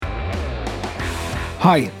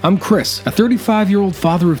Hi, I'm Chris, a 35-year-old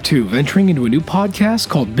father of two venturing into a new podcast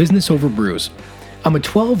called Business Over Brews. I'm a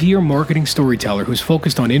 12-year marketing storyteller who's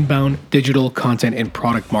focused on inbound, digital, content, and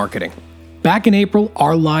product marketing. Back in April,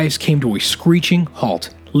 our lives came to a screeching halt.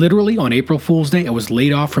 Literally on April Fool's Day, I was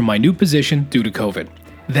laid off from my new position due to COVID.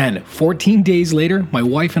 Then, 14 days later, my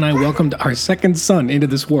wife and I welcomed our second son into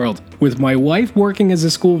this world, with my wife working as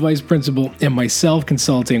a school vice principal and myself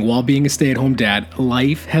consulting while being a stay-at-home dad.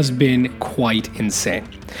 Life has been quite insane.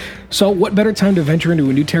 So what better time to venture into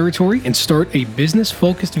a new territory and start a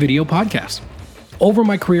business-focused video podcast? Over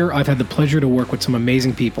my career, I've had the pleasure to work with some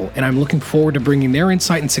amazing people, and I'm looking forward to bringing their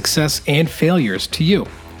insight and success and failures to you.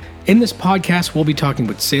 In this podcast, we'll be talking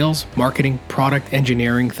with sales, marketing, product,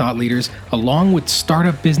 engineering, thought leaders, along with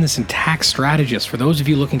startup business and tax strategists for those of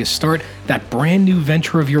you looking to start that brand new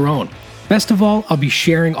venture of your own. Best of all, I'll be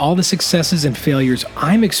sharing all the successes and failures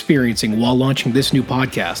I'm experiencing while launching this new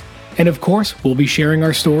podcast. And of course, we'll be sharing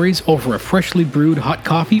our stories over a freshly brewed hot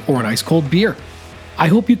coffee or an ice-cold beer. I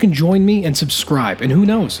hope you can join me and subscribe, and who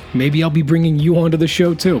knows, maybe I'll be bringing you onto the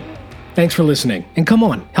show too. Thanks for listening, and come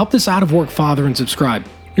on, help this out-of-work father and subscribe.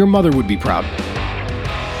 Your mother would be proud.